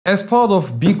As part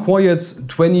of bequiet's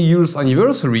 20 years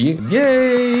anniversary,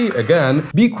 yay again,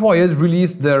 bequiet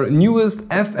released their newest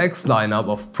FX lineup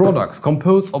of products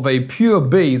composed of a pure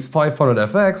bass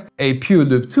 500FX, a pure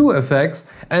lip 2 FX,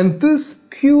 and this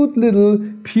cute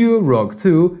little pure rock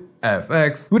 2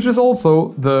 FX, which is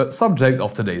also the subject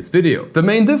of today's video. The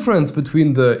main difference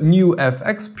between the new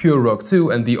FX Pure Rock 2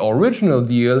 and the original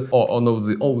deal,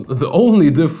 the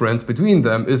only difference between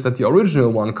them is that the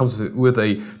original one comes with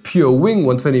a pure wing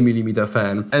 120mm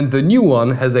fan and the new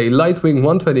one has a light wing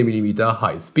 120mm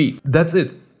high speed. That's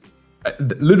it.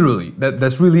 Literally,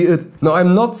 that's really it. Now,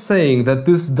 I'm not saying that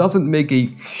this doesn't make a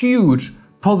huge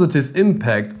positive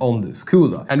impact on this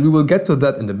cooler, and we will get to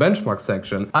that in the benchmark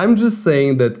section. I'm just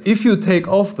saying that if you take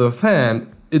off the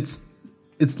fan, it's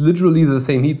literally the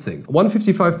same heatsink.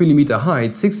 155mm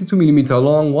height, 62mm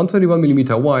long,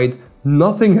 121mm wide,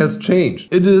 nothing has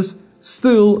changed. It is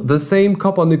still the same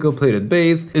copper nickel plated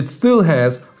base. It still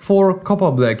has 4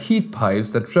 copper black heat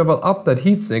pipes that travel up that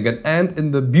heatsink and end in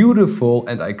the beautiful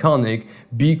and iconic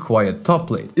bequiet top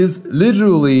plate. It's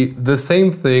literally the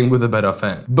same thing with a better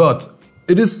fan. But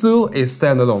it is still a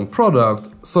standalone product,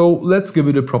 so let's give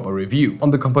it a proper review.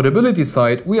 On the compatibility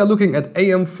side, we are looking at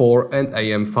AM4 and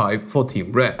AM5 for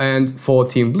Team Red. And for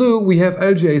Team Blue, we have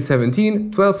LGA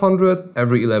 17, 1200,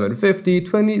 every 1150,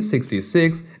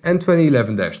 2066 and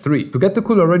 2011-3. To get the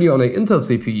cooler ready on an Intel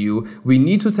CPU, we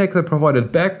need to take the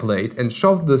provided backplate and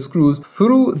shove the screws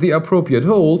through the appropriate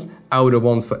holes, outer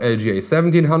ones for LGA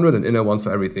 1700 and inner ones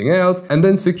for everything else, and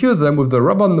then secure them with the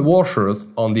rubber washers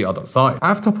on the other side.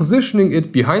 After positioning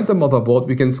it behind the motherboard,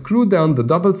 we can screw down the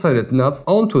double-sided nuts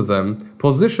onto them,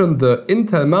 position the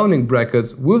Intel mounting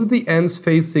brackets with the ends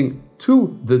facing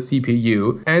to the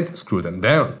CPU and screw them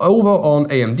down. Over on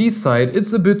AMD's side,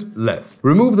 it's a bit less.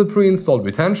 Remove the pre-installed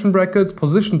retention brackets,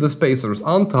 position the spacers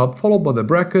on top, followed by the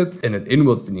brackets in an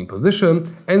inwards leaning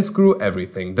position, and screw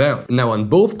everything down. Now on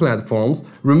both platforms,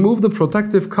 remove the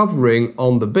protective covering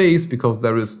on the base because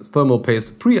there is thermal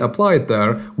paste pre-applied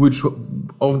there, which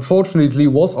unfortunately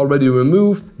was already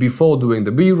removed before doing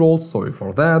the B-roll, sorry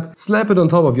for that. Slap it on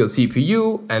top of your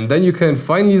CPU, and then you can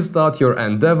finally start your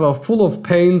endeavor full of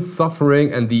pain, suffering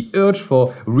and the urge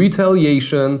for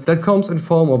retaliation that comes in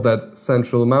form of that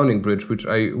central mounting bridge, which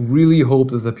I really hope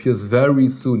disappears very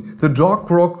soon. The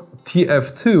Asrock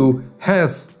TF2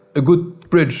 has a good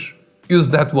bridge. Use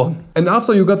that one. And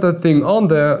after you got that thing on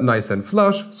there, nice and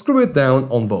flush, screw it down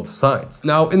on both sides.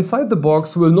 Now, inside the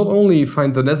box, you will not only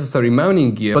find the necessary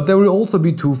mounting gear, but there will also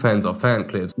be 2 fans of fan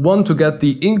clips. One to get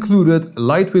the included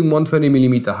Lightwing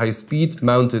 120mm high speed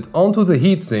mounted onto the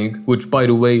heatsink, which by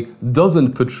the way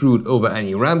doesn't protrude over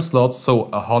any RAM slots, so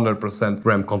 100%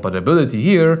 RAM compatibility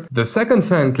here. The second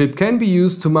fan clip can be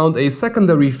used to mount a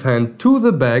secondary fan to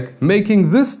the back,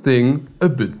 making this thing a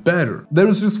bit better. There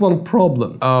is just one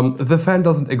problem. The fan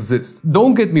doesn't exist.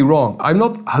 Don't get me wrong, I'm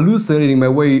not hallucinating my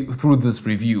way through this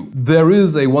review. There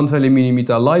is a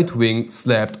 120mm light wing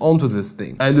slapped onto this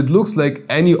thing, and it looks like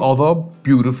any other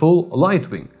beautiful light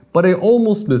wing. But I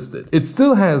almost missed it. It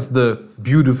still has the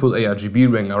beautiful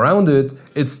ARGB ring around it.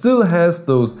 It still has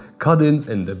those cut-ins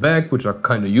in the back, which are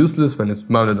kind of useless when it's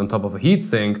mounted on top of a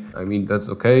heatsink. I mean, that's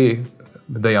okay.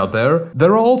 They are there.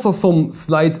 There are also some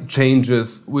slight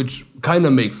changes which kind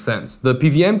of makes sense. The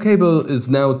PWM cable is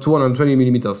now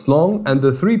 220mm long and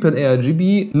the 3-pin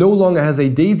ARGB no longer has a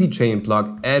daisy chain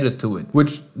plug added to it,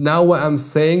 which now what I'm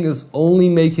saying is only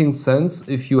making sense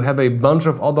if you have a bunch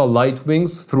of other light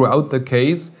wings throughout the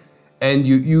case and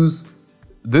you use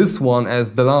this one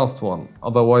as the last one.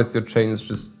 Otherwise your chain is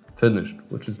just finished,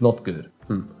 which is not good.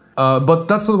 But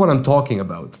that's not what I'm talking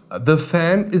about. The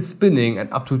fan is spinning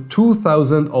at up to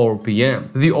 2000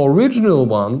 RPM. The original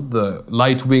one, the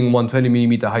Lightwing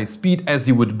 120mm high speed as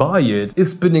you would buy it, is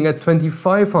spinning at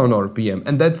 2500 RPM,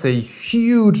 and that's a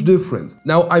huge difference.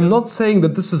 Now, I'm not saying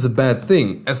that this is a bad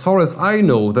thing. As far as I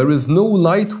know, there is no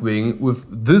Lightwing with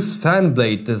this fan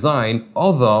blade design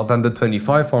other than the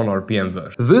 2500 RPM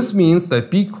version. This means that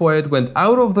bequiet went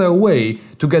out of their way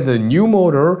to get a new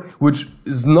motor which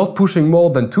is not pushing more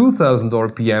than 2000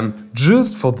 RPM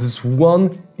just for this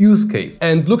one use case.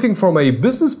 And looking from a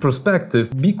business perspective,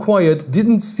 bequiet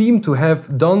didn't seem to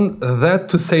have done that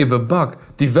to save a buck,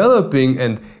 developing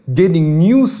and getting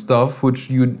new stuff which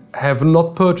you have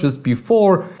not purchased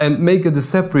before and make it a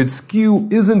separate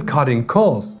SKU isn't cutting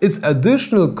costs. It's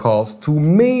additional cost to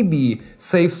maybe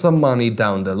save some money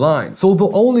down the line. So the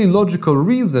only logical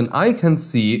reason I can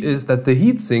see is that the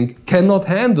heatsink cannot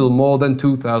handle more than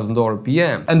 2000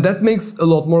 RPM. And that makes a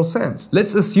lot more sense.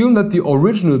 Let's assume that the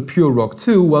original PureRock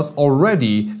 2 was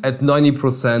already at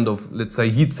 90% of, let's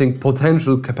say, heatsink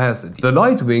potential capacity. The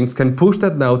Lightwings can push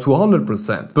that now to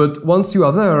 100%. But once you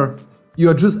are there, you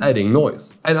are just adding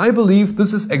noise. And I believe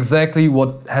this is exactly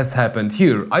what has happened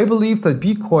here. I believe that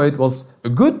bequiet was a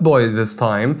good boy this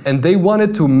time and they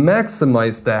wanted to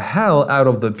maximize the hell out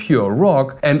of the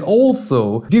PureRock and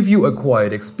also give you a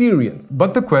quiet experience.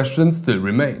 But the question still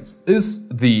remains. Is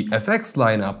the FX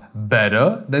lineup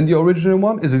better than the original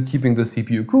one? Is it keeping the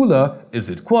CPU cooler? Is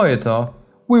it quieter?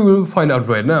 We will find out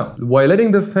right now. While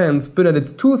letting the fan spin at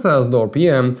its 2000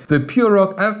 RPM, the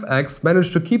PureRock FX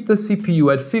managed to keep the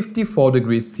CPU at 54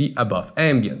 degrees C above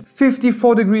ambient.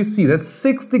 54 degrees C, that's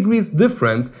 6 degrees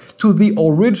difference to the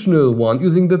original one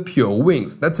using the Pure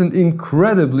Wings. That's an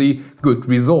incredibly good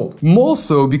result. More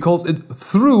so because it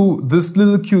threw this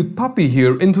little cute puppy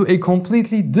here into a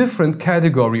completely different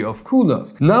category of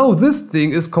coolers. Now this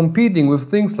thing is competing with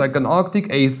things like an Arctic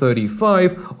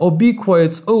A35 or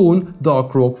bequiet's own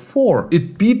Darkrock 4.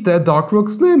 It beat their Darkrock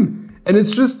Slim. And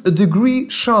it's just a degree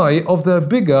shy of their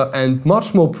bigger and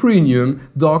much more premium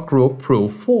Darkrock Pro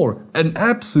 4. An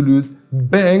absolute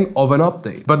bang of an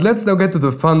update. But let's now get to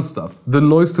the fun stuff, the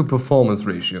noise to performance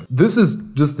ratio. This is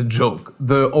just a joke.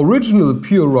 The original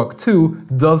PureRock 2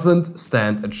 doesn't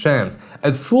stand a chance.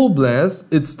 At full blast,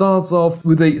 it starts off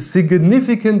with a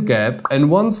significant gap, and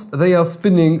once they are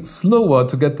spinning slower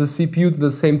to get the CPU to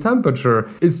the same temperature,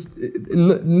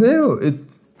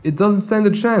 it doesn't stand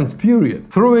a chance, period.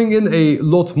 Throwing in a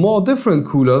lot more different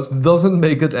coolers doesn't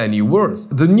make it any worse.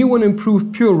 The new and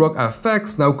improved PureRock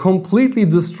FX now completely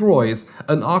destroys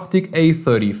an Arctic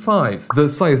A35. The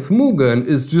Scythe Mugen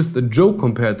is just a joke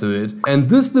compared to it, and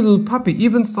this little puppy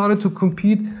even started to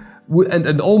compete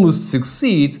and almost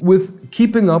succeed with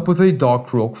keeping up with a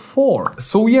Darkrock 4.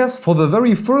 So yes, for the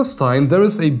very first time there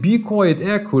is a bequiet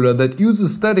air cooler that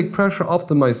uses static pressure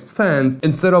optimized fans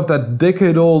instead of that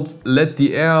decade-old let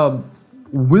the air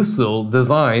whistle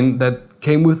design that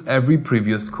came with every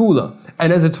previous cooler.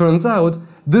 And as it turns out,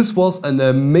 this was an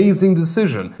amazing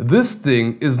decision. This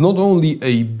thing is not only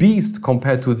a beast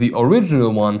compared to the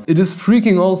original one, it is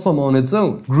freaking awesome on its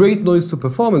own. Great noise to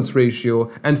performance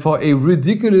ratio, and for a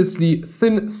ridiculously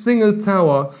thin single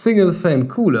tower, single fan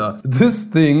cooler, this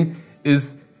thing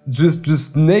is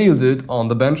just nailed it on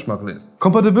the benchmark list.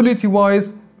 Compatibility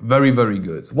wise, very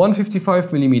good.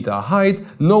 155mm height,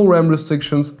 no RAM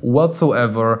restrictions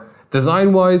whatsoever.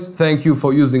 Design-wise, thank you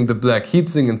for using the black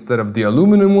heatsink instead of the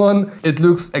aluminum one. It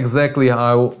looks exactly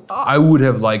how I would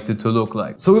have liked it to look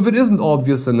like. So if it isn't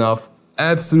obvious enough,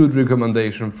 absolute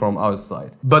recommendation from our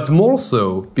side. But more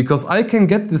so, because I can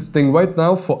get this thing right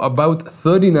now for about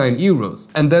 39 euros.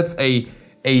 And that's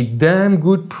a damn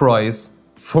good price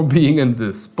for being in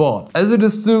this spot. As it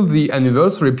is still the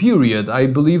anniversary period, I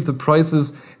believe the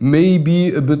prices may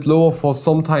be a bit lower for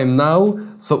some time now,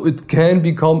 so it can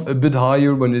become a bit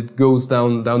higher when it goes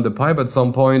down the pipe at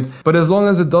some point. But as long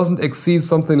as it doesn't exceed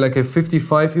something like a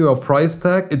 55 euro price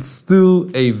tag, it's still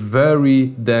a very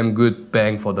damn good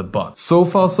bang for the buck. So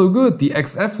far so good. The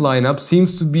XF lineup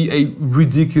seems to be a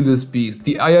ridiculous beast.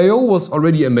 The IIO was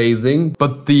already amazing,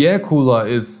 but the air cooler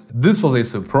this was a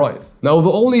surprise. Now the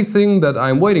only thing that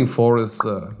I'm waiting for is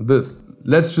this.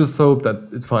 Let's just hope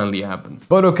that it finally happens.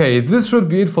 But okay, this should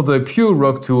be it for the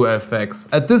PureRock 2 FX.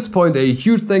 At this point, a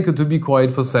huge thank you to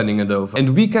bequiet for sending it over.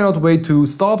 And we cannot wait to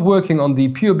start working on the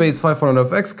PureBase 500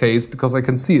 FX case, because I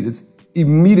can see it. It's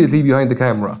immediately behind the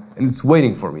camera and it's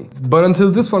waiting for me. But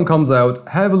until this one comes out,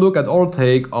 have a look at our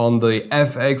take on the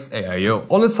FX AIO.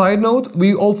 On a side note,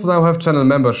 we also now have channel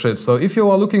membership, so if you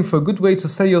are looking for a good way to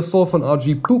sell yourself an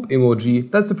RG poop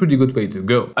emoji, that's a pretty good way to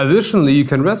go. Additionally, you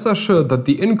can rest assured that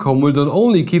the income will not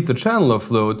only keep the channel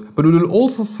afloat, but it will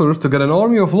also serve to get an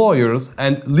army of lawyers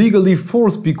and legally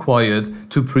force bequiet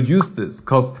to produce this,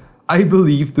 cause I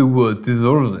believe the world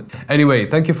deserves it. Anyway,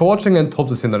 thank you for watching and hope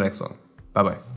to see you in the next one. Bye bye.